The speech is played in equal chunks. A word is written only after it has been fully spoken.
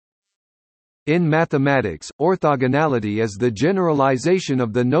In mathematics, orthogonality is the generalization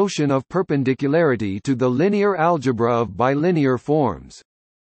of the notion of perpendicularity to the linear algebra of bilinear forms.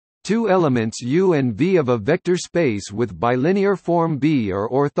 Two elements U and V of a vector space with bilinear form B are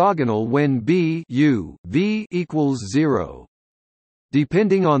orthogonal when B U, V equals 0.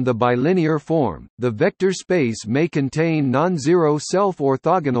 Depending on the bilinear form, the vector space may contain non-zero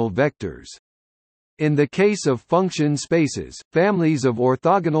self-orthogonal vectors. In the case of function spaces, families of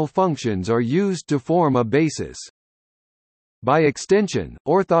orthogonal functions are used to form a basis. By extension,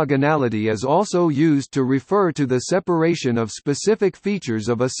 orthogonality is also used to refer to the separation of specific features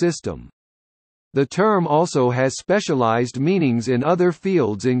of a system. The term also has specialized meanings in other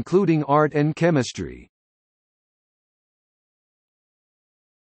fields including art and chemistry.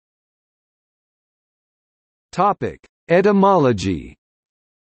 Topic: Etymology.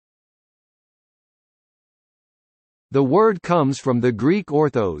 The word comes from the Greek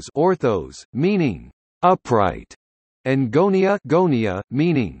orthos, meaning upright, and gonia,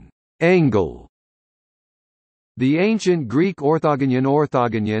 meaning angle. The ancient Greek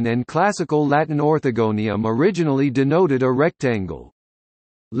orthogonal and classical Latin orthogonium originally denoted a rectangle.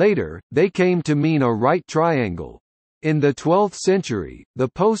 Later, they came to mean a right triangle. In the 12th century, the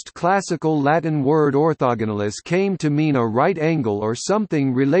post-classical Latin word orthogonalis came to mean a right angle or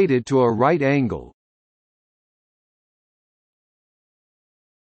something related to a right angle.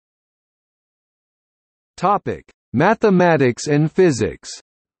 Topic: Mathematics and physics.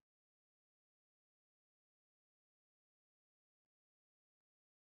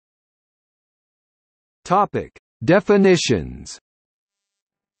 Topic: Definitions.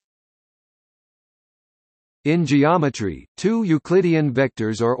 In geometry, two Euclidean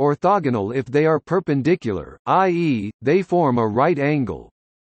vectors are orthogonal if they are perpendicular, i.e., they form a right angle.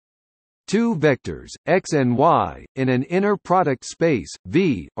 Two vectors, x and y, in an inner product space,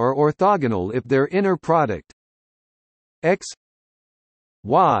 V, are orthogonal if their inner product x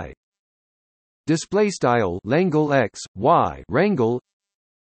y (Langle x, y rangle)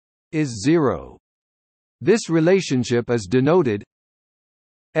 is 0. This relationship is denoted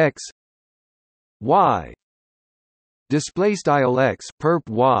x y (x perp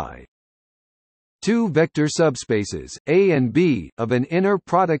y). Two vector subspaces, A and B, of an inner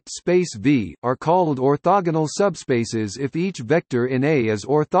product space V, are called orthogonal subspaces if each vector in A is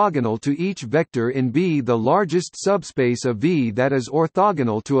orthogonal to each vector in B. The largest subspace of V that is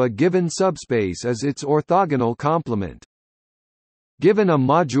orthogonal to a given subspace is its orthogonal complement. Given a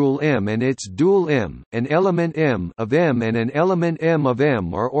module M and its dual M, an element M of M and an element M of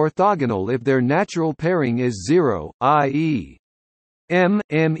M are orthogonal if their natural pairing is 0, i.e. M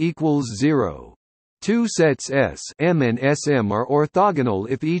equals 0. Two sets S M and Sm are orthogonal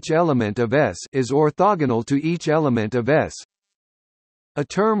if each element of S is orthogonal to each element of S. A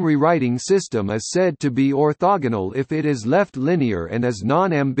term rewriting system is said to be orthogonal if it is left linear and is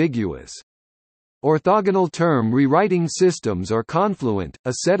non-ambiguous. Orthogonal term rewriting systems are confluent.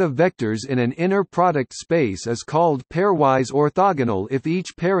 A set of vectors in an inner product space is called pairwise orthogonal if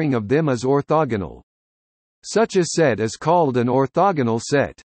each pairing of them is orthogonal. Such a set is called an orthogonal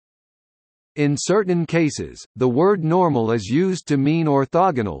set. In certain cases, the word normal is used to mean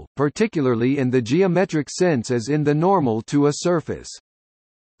orthogonal, particularly in the geometric sense as in the normal to a surface.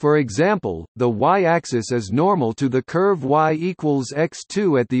 For example, the y-axis is normal to the curve y equals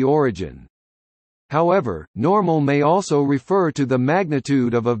x2 at the origin. However, normal may also refer to the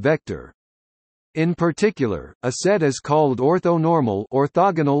magnitude of a vector. In particular, a set is called orthonormal,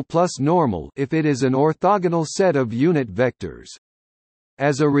 orthogonal plus normal, if it is an orthogonal set of unit vectors.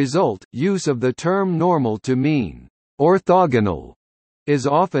 As a result, use of the term normal to mean orthogonal is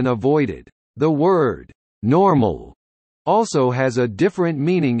often avoided. The word normal also has a different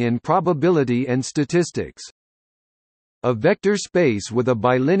meaning in probability and statistics. A vector space with a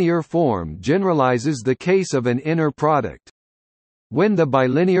bilinear form generalizes the case of an inner product. When the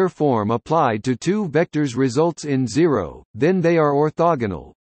bilinear form applied to two vectors results in 0, then they are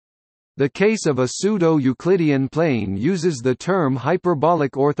orthogonal. The case of a pseudo-Euclidean plane uses the term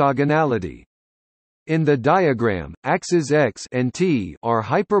hyperbolic orthogonality. In the diagram, axes x and t are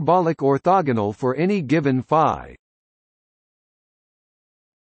hyperbolic orthogonal for any given phi.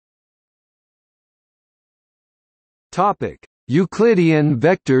 Topic: Euclidean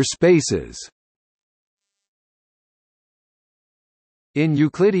vector spaces. In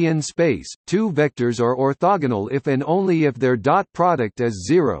Euclidean space, two vectors are orthogonal if and only if their dot product is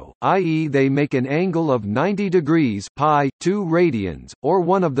 0, i.e. they make an angle of 90 degrees pi 2 radians, or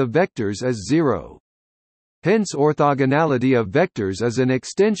one of the vectors is 0. Hence orthogonality of vectors is an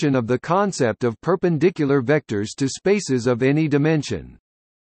extension of the concept of perpendicular vectors to spaces of any dimension.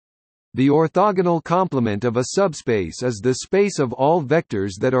 The orthogonal complement of a subspace is the space of all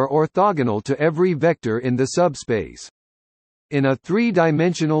vectors that are orthogonal to every vector in the subspace. In a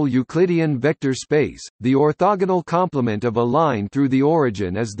three-dimensional Euclidean vector space, the orthogonal complement of a line through the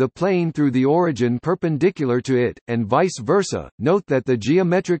origin is the plane through the origin perpendicular to it, and vice versa. Note that the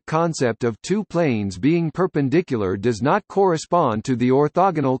geometric concept of two planes being perpendicular does not correspond to the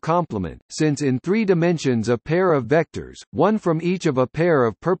orthogonal complement, since in three dimensions a pair of vectors, one from each of a pair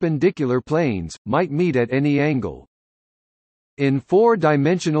of perpendicular planes, might meet at any angle. In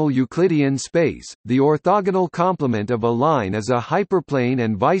four-dimensional Euclidean space, the orthogonal complement of a line is a hyperplane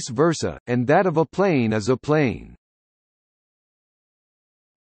and vice versa, and that of a plane is a plane.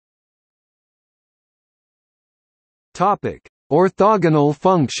 Topic: Orthogonal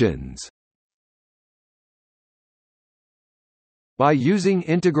functions. By using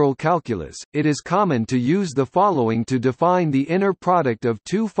integral calculus, it is common to use the following to define the inner product of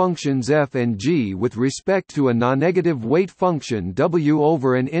two functions f and g with respect to a non-negative weight function w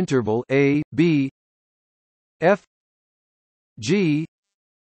over an interval a, b f g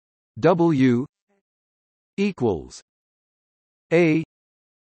w equals a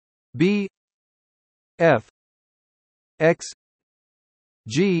b f x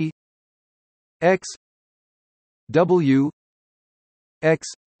g x w x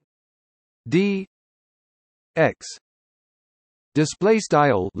d x. Display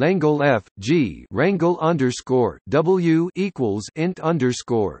style Langle f g wrangle underscore w equals int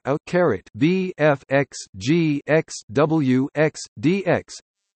underscore out caret b f x g x w x dx.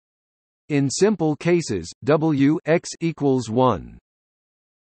 In simple cases, w x equals 1.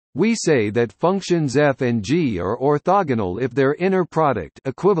 We say that functions f and g are orthogonal if their inner product,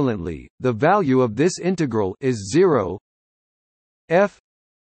 equivalently, the value of this integral is 0. F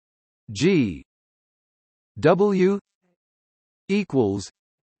g w equals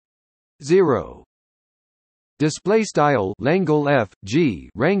 0. Display style Langle f g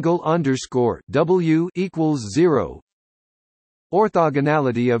wrangle underscore w equals 0.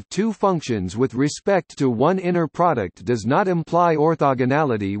 Orthogonality of two functions with respect to one inner product does not imply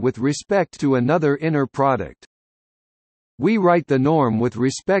orthogonality with respect to another inner product. We write the norm with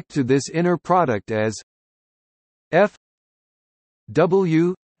respect to this inner product as f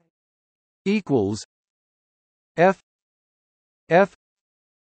w equals f f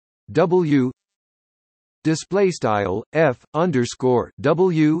w. Display style f underscore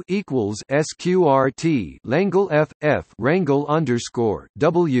w equals sqrt Langle f f wrangle underscore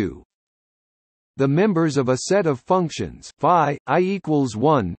w. The members of a set of functions phi I equals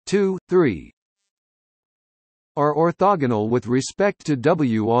 1, 2, 3 are orthogonal with respect to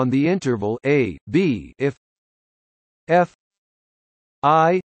w on the interval a, b if f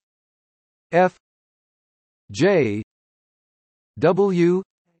I f j w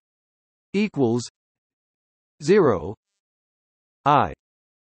equals 0 I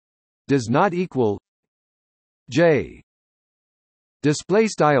does not equal j. Display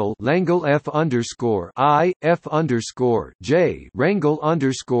style Langle f underscore I f underscore j wrangle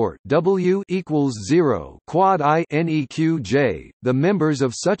underscore w equals 0 quad I neq j. The members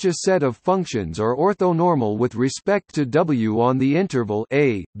of such a set of functions are orthonormal with respect to w on the interval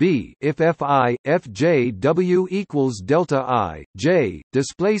a, b if f I f j w equals delta I j.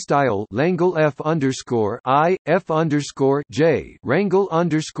 Display style Langle f underscore I f underscore j wrangle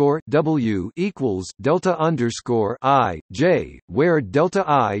underscore w equals delta underscore I j, where delta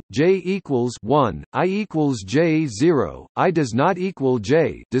I j equals 1, I equals j 0, I does not equal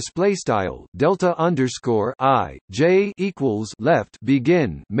j. Display style delta underscore I j equals left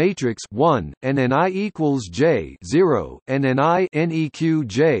begin matrix 1, and an I equals j 0, and an I neq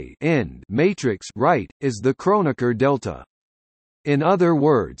j end matrix right is the Kronecker delta. In other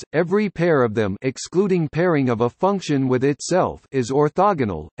words, every pair of them excluding pairing of a function with itself is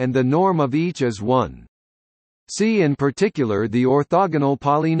orthogonal, and the norm of each is 1. See in particular the orthogonal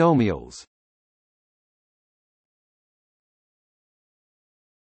polynomials.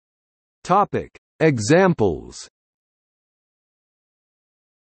 Topic: Examples.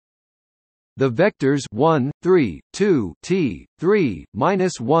 The vectors 1, 3, 2, t, 3,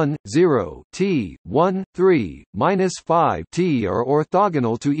 -1, 0, t, 1, 3, -5 t are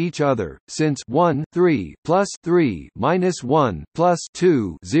orthogonal to each other, since 1, 3, plus 3, -1, plus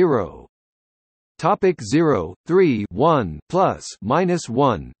 2, 0. Topic 0, 3, 1, plus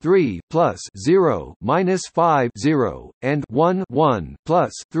 -1, 3, plus 0, -5, 0, and 1, 1,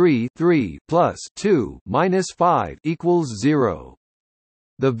 plus 3, 3, plus 2, -5 equals 0.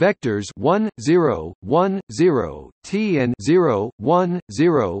 The vectors 1, 0, 1, 0, t and 0, 1,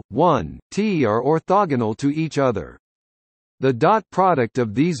 0, 1, t are orthogonal to each other. The dot product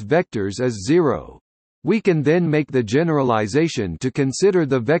of these vectors is 0. We can then make the generalization to consider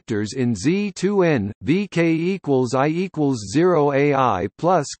the vectors in Z2n, Vk equals I equals 0 AI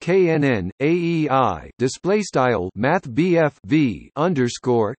plus KNN, AEI, display style math BF V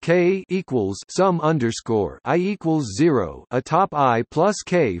underscore K equals sum underscore I equals 0, atop I plus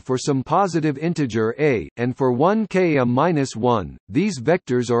K for some positive integer A, and for 1 K a minus 1. These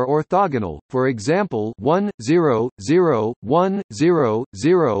vectors are orthogonal, for example 1, 0, 0, 1, 0,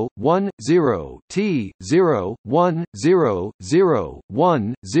 0, 1, 0, T 0, 1, 0, 0,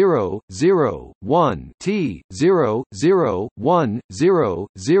 1, 0, 0, 1 T 0, 0, 1, 0,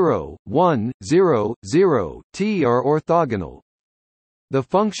 0, 1, 0, 0 T are orthogonal. The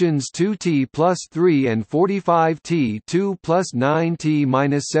functions 2t plus 3 and 45t 2 plus 9t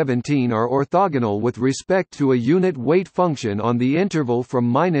minus 17 are orthogonal with respect to a unit weight function on the interval from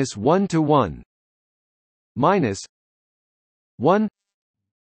minus 1 to 1. Minus 1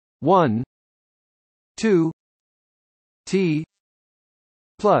 1 2 t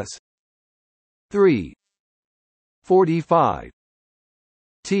plus 3 45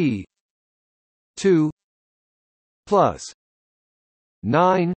 t 2 plus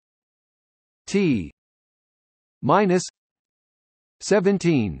 9 t minus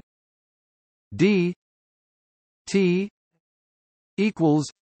 17 d t equals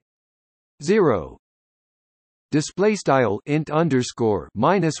 0. Display style int underscore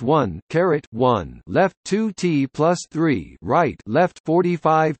minus 1 caret 1 left 2t plus 3 right left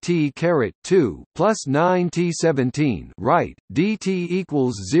 45t caret 2 plus 9t 17 right dt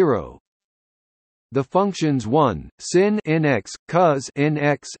equals 0. The functions 1 sin nx cos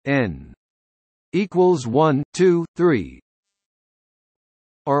nx n equals 1 2 3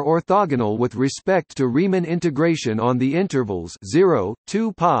 are orthogonal with respect to Riemann integration on the intervals 0,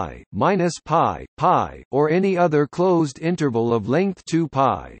 2 pi, minus pi, pi, or any other closed interval of length 2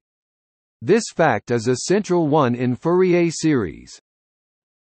 pi. This fact is a central one in Fourier series.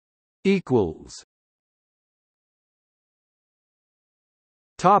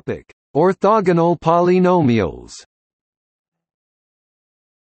 Topic: Orthogonal polynomials.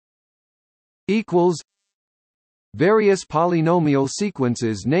 Various polynomial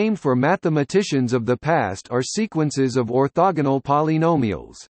sequences named for mathematicians of the past are sequences of orthogonal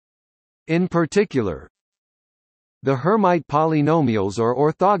polynomials. In particular, the Hermite polynomials are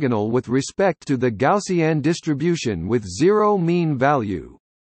orthogonal with respect to the Gaussian distribution with zero mean value.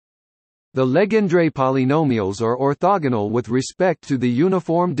 The Legendre polynomials are orthogonal with respect to the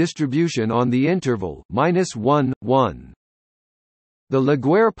uniform distribution on the interval -1, 1. The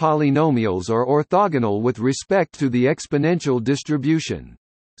Laguerre polynomials are orthogonal with respect to the exponential distribution.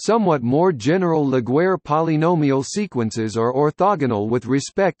 Somewhat more general Laguerre polynomial sequences are orthogonal with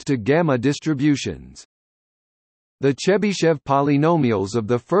respect to gamma distributions. The Chebyshev polynomials of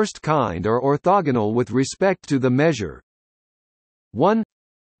the first kind are orthogonal with respect to the measure 1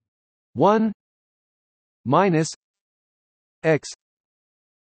 1 minus x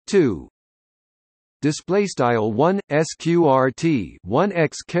 2 display style 1 sqrt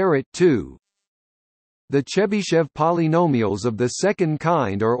 1x caret 2. The Chebyshev polynomials of the second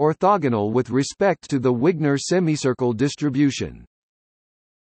kind are orthogonal with respect to the Wigner semicircle distribution.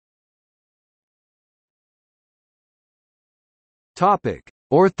 Topic: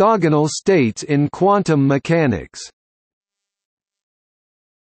 Orthogonal states in quantum mechanics.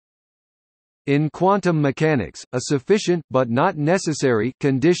 In quantum mechanics, a sufficient but not necessary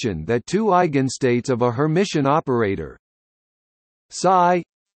condition that two eigenstates of a Hermitian operator psi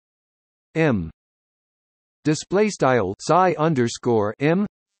m display style psi underscore m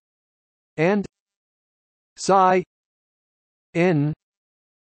and psi n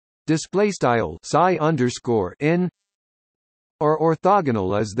display style psi underscore n are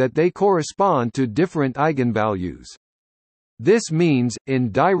orthogonal is that they correspond to different eigenvalues. This means,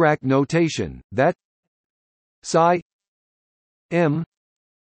 in Dirac notation, that psi m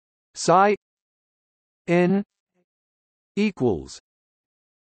psi n equals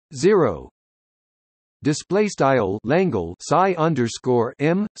 0. Display style Langle psi underscore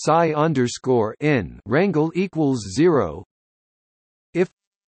m psi underscore n rangle equals 0. If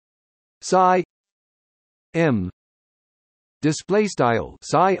psi m display style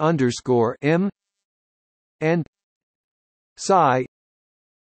psi underscore m and psi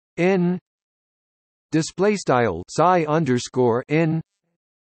n display style psi underscore n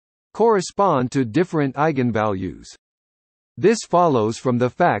correspond to different eigenvalues. This follows from the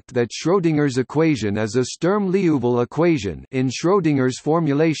fact that Schrödinger's equation is a Sturm-Liouville equation in Schrödinger's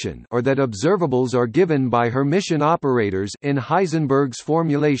formulation, or that observables are given by Hermitian operators in Heisenberg's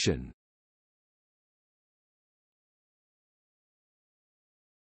formulation.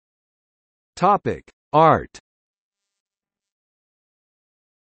 Art.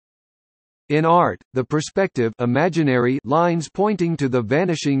 In art, the perspective imaginary lines pointing to the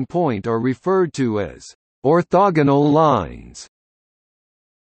vanishing point are referred to as orthogonal lines.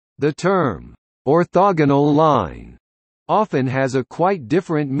 The term orthogonal line often has a quite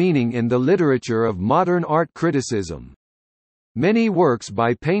different meaning in the literature of modern art criticism. Many works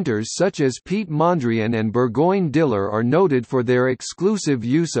by painters such as Piet Mondrian and Burgoyne Diller are noted for their exclusive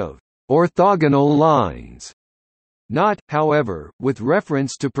use of orthogonal lines. Not, however, with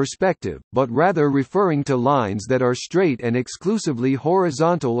reference to perspective, but rather referring to lines that are straight and exclusively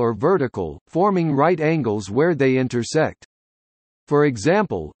horizontal or vertical, forming right angles where they intersect. For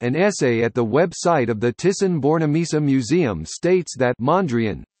example, an essay at the website of the Thyssen-Bornemisza Museum states that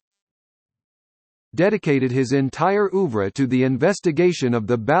Mondrian dedicated his entire oeuvre to the investigation of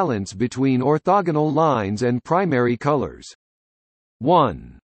the balance between orthogonal lines and primary colors.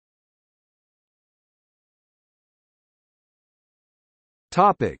 1.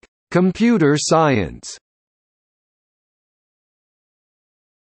 Computer science.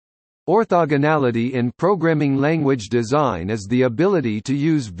 Orthogonality in programming language design is the ability to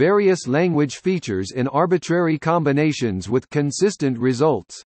use various language features in arbitrary combinations with consistent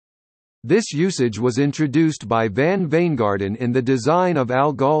results. This usage was introduced by van Wijngaarden in the design of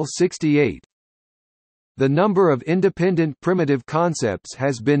ALGOL 68. The number of independent primitive concepts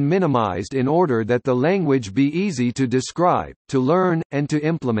has been minimized in order that the language be easy to describe, to learn, and to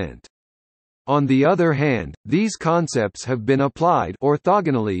implement. On the other hand, these concepts have been applied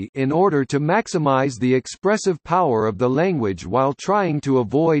orthogonally in order to maximize the expressive power of the language while trying to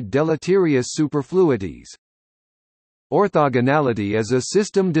avoid deleterious superfluities. Orthogonality is a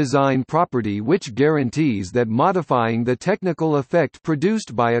system design property which guarantees that modifying the technical effect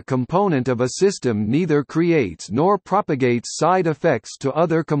produced by a component of a system neither creates nor propagates side effects to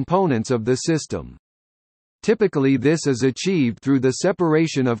other components of the system. Typically this is achieved through the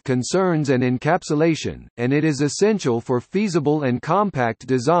separation of concerns and encapsulation, and it is essential for feasible and compact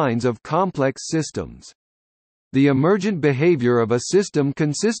designs of complex systems. The emergent behavior of a system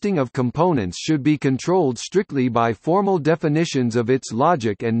consisting of components should be controlled strictly by formal definitions of its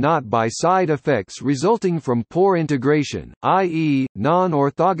logic and not by side effects resulting from poor integration, i.e.,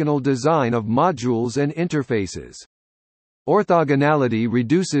 non-orthogonal design of modules and interfaces. Orthogonality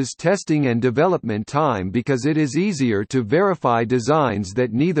reduces testing and development time because it is easier to verify designs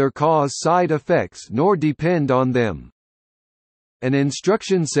that neither cause side effects nor depend on them. An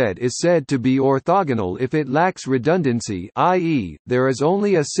instruction set is said to be orthogonal if it lacks redundancy, i.e., there is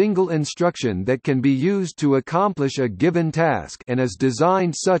only a single instruction that can be used to accomplish a given task and is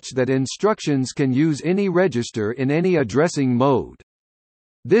designed such that instructions can use any register in any addressing mode.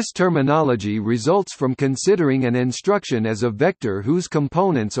 This terminology results from considering an instruction as a vector whose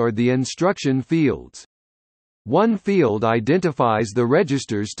components are the instruction fields. One field identifies the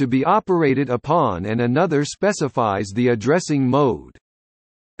registers to be operated upon and another specifies the addressing mode.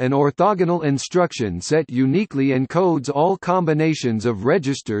 An orthogonal instruction set uniquely encodes all combinations of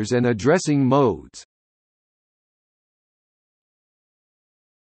registers and addressing modes.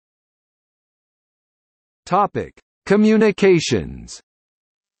 Topic: Communications.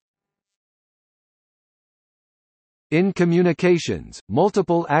 In communications,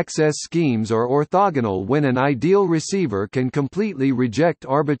 multiple access schemes are orthogonal when an ideal receiver can completely reject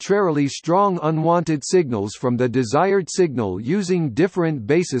arbitrarily strong unwanted signals from the desired signal using different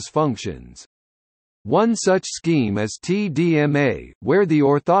basis functions. One such scheme is TDMA, where the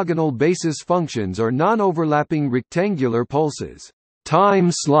orthogonal basis functions are non-overlapping rectangular pulses, time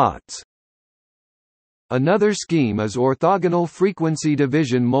slots. Another scheme is orthogonal frequency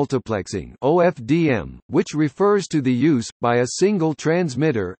division multiplexing (OFDM), which refers to the use, by a single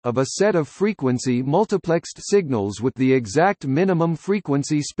transmitter, of a set of frequency multiplexed signals with the exact minimum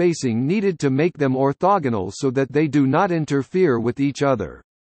frequency spacing needed to make them orthogonal so that they do not interfere with each other.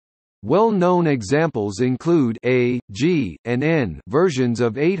 Well-known examples include A, G, and N versions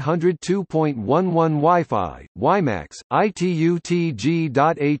of 802.11 Wi-Fi, WiMAX, ITU-TG.HN,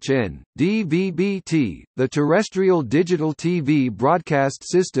 DVB-T, the terrestrial digital TV broadcast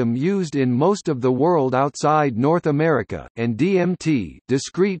system used in most of the world outside North America, and DMT,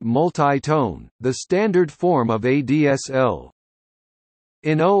 discrete multi-tone, the standard form of ADSL.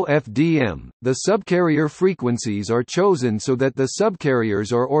 In OFDM, the subcarrier frequencies are chosen so that the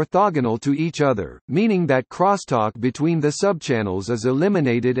subcarriers are orthogonal to each other, meaning that crosstalk between the subchannels is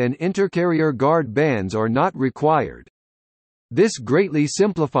eliminated and intercarrier guard bands are not required. This greatly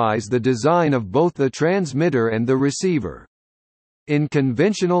simplifies the design of both the transmitter and the receiver. In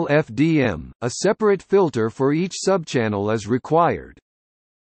conventional FDM, a separate filter for each subchannel is required.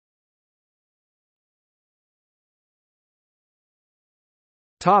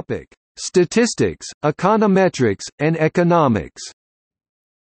 Topic: Statistics, econometrics, and economics.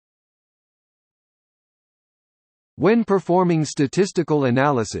 When performing statistical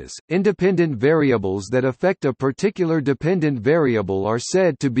analysis, independent variables that affect a particular dependent variable are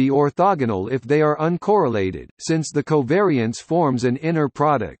said to be orthogonal if they are uncorrelated, since the covariance forms an inner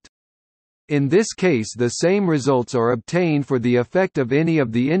product. In this case, the same results are obtained for the effect of any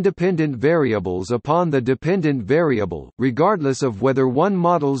of the independent variables upon the dependent variable, regardless of whether one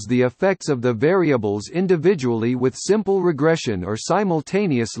models the effects of the variables individually with simple regression or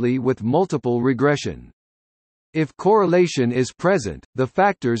simultaneously with multiple regression. If correlation is present, the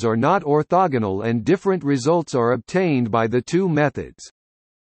factors are not orthogonal and different results are obtained by the two methods.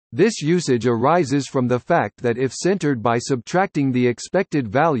 This usage arises from the fact that if centered by subtracting the expected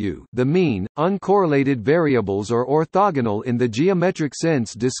value, the mean, uncorrelated variables are orthogonal in the geometric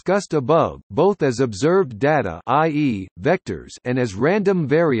sense discussed above, both as observed data, i.e., vectors, and as random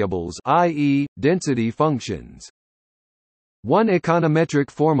variables, i.e., density functions. One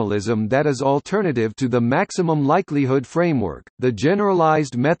econometric formalism that is alternative to the maximum likelihood framework, the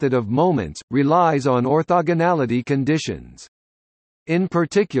generalized method of moments, relies on orthogonality conditions. In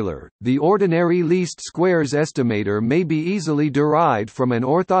particular, the ordinary least squares estimator may be easily derived from an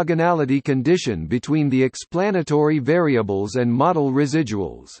orthogonality condition between the explanatory variables and model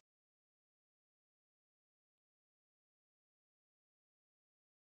residuals.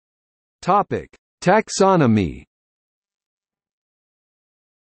 Topic: Taxonomy.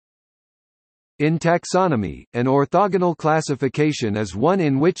 In taxonomy, an orthogonal classification is one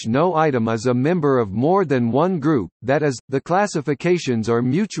in which no item is a member of more than one group, that is, the classifications are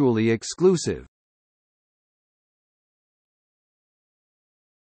mutually exclusive.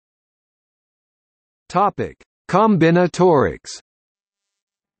 Topic: Combinatorics.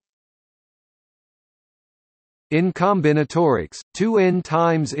 In combinatorics, 2n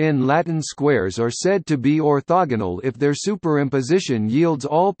times n Latin squares are said to be orthogonal if their superimposition yields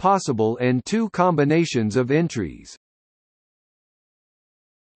all possible n2 combinations of entries.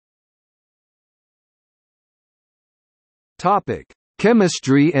 Topic: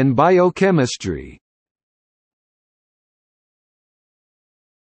 Chemistry and biochemistry.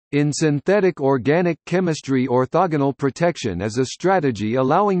 In synthetic organic chemistry, orthogonal protection is a strategy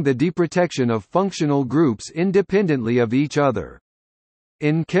allowing the deprotection of functional groups independently of each other.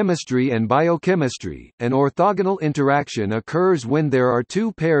 In chemistry and biochemistry, an orthogonal interaction occurs when there are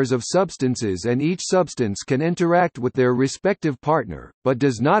two pairs of substances and each substance can interact with their respective partner, but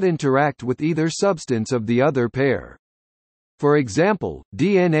does not interact with either substance of the other pair. For example,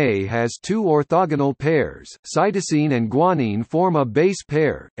 DNA has two orthogonal pairs, cytosine and guanine form a base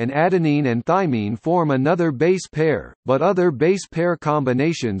pair, and adenine and thymine form another base pair, but other base pair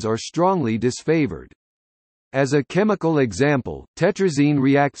combinations are strongly disfavored. As a chemical example, tetrazine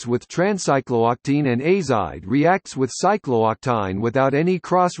reacts with transcyclooctene and azide reacts with cyclooctine without any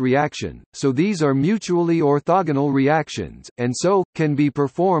cross-reaction, so these are mutually orthogonal reactions, and so, can be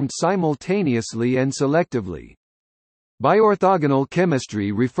performed simultaneously and selectively. Biorthogonal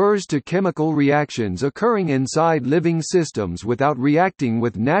chemistry refers to chemical reactions occurring inside living systems without reacting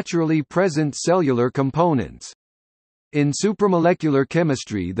with naturally present cellular components. In supramolecular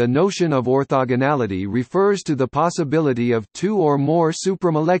chemistry, the notion of orthogonality refers to the possibility of two or more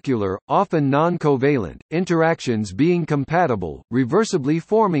supramolecular, often non-covalent, interactions being compatible, reversibly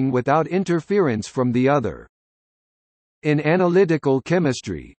forming without interference from the other. In analytical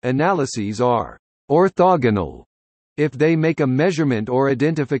chemistry, analyses are orthogonal if they make a measurement or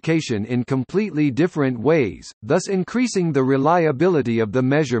identification in completely different ways, thus increasing the reliability of the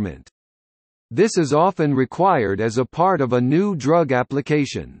measurement. This is often required as a part of a new drug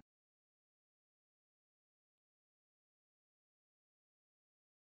application.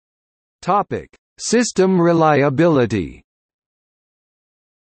 Topic: System reliability.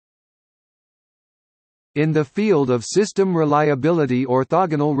 In the field of system reliability,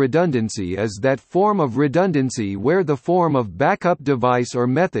 orthogonal redundancy is that form of redundancy where the form of backup device or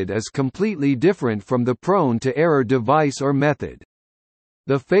method is completely different from the prone-to-error device or method.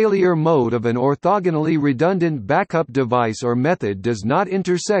 The failure mode of an orthogonally redundant backup device or method does not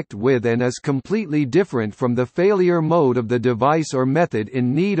intersect with and is completely different from the failure mode of the device or method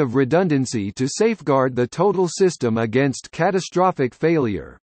in need of redundancy to safeguard the total system against catastrophic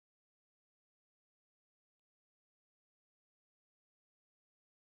failure.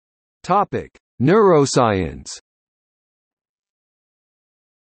 Topic: Neuroscience.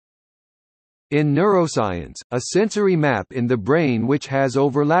 In neuroscience, a sensory map in the brain which has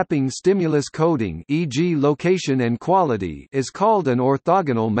overlapping stimulus coding, e.g. location and quality, is called an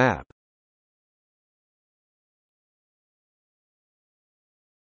orthogonal map.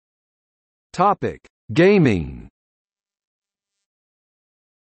 Topic: Gaming.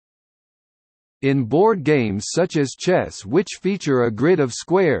 In board games such as chess, which feature a grid of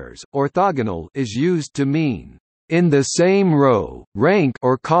squares, orthogonal is used to mean in the same row, rank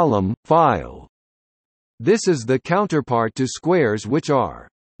or column, file. This is the counterpart to squares which are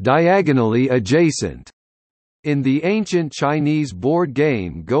diagonally adjacent. In the ancient Chinese board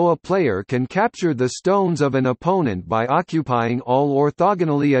game Go, a player can capture the stones of an opponent by occupying all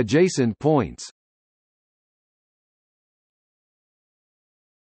orthogonally adjacent points.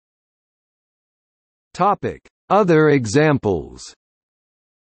 Topic: Other examples.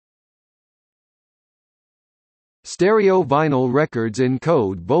 Stereo vinyl records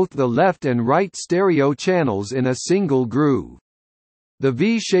encode both the left and right stereo channels in a single groove. The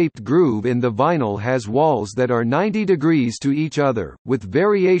V-shaped groove in the vinyl has walls that are 90 degrees to each other, with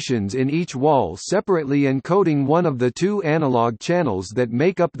variations in each wall separately encoding one of the two analog channels that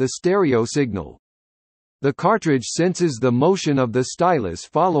make up the stereo signal. The cartridge senses the motion of the stylus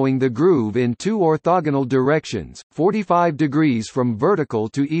following the groove in two orthogonal directions, 45 degrees from vertical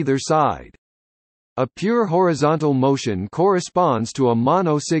to either side. A pure horizontal motion corresponds to a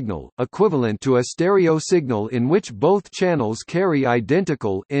mono signal, equivalent to a stereo signal in which both channels carry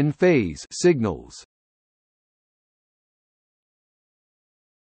identical in-phase signals.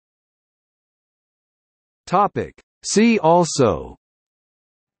 Topic: See also: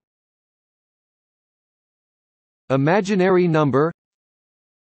 Imaginary number,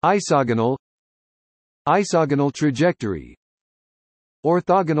 Isogonal, Isogonal trajectory,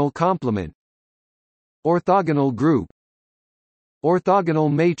 Orthogonal complement, Orthogonal group,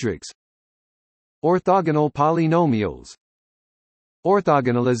 Orthogonal matrix, Orthogonal polynomials,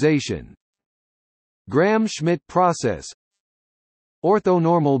 Orthogonalization, Gram-Schmidt process,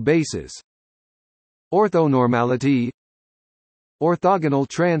 Orthonormal basis, Orthonormality, Orthogonal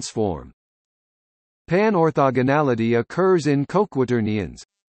transform. Pan-orthogonality occurs in coquaternions.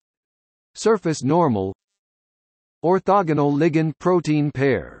 Surface normal, Orthogonal ligand-protein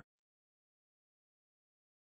pair.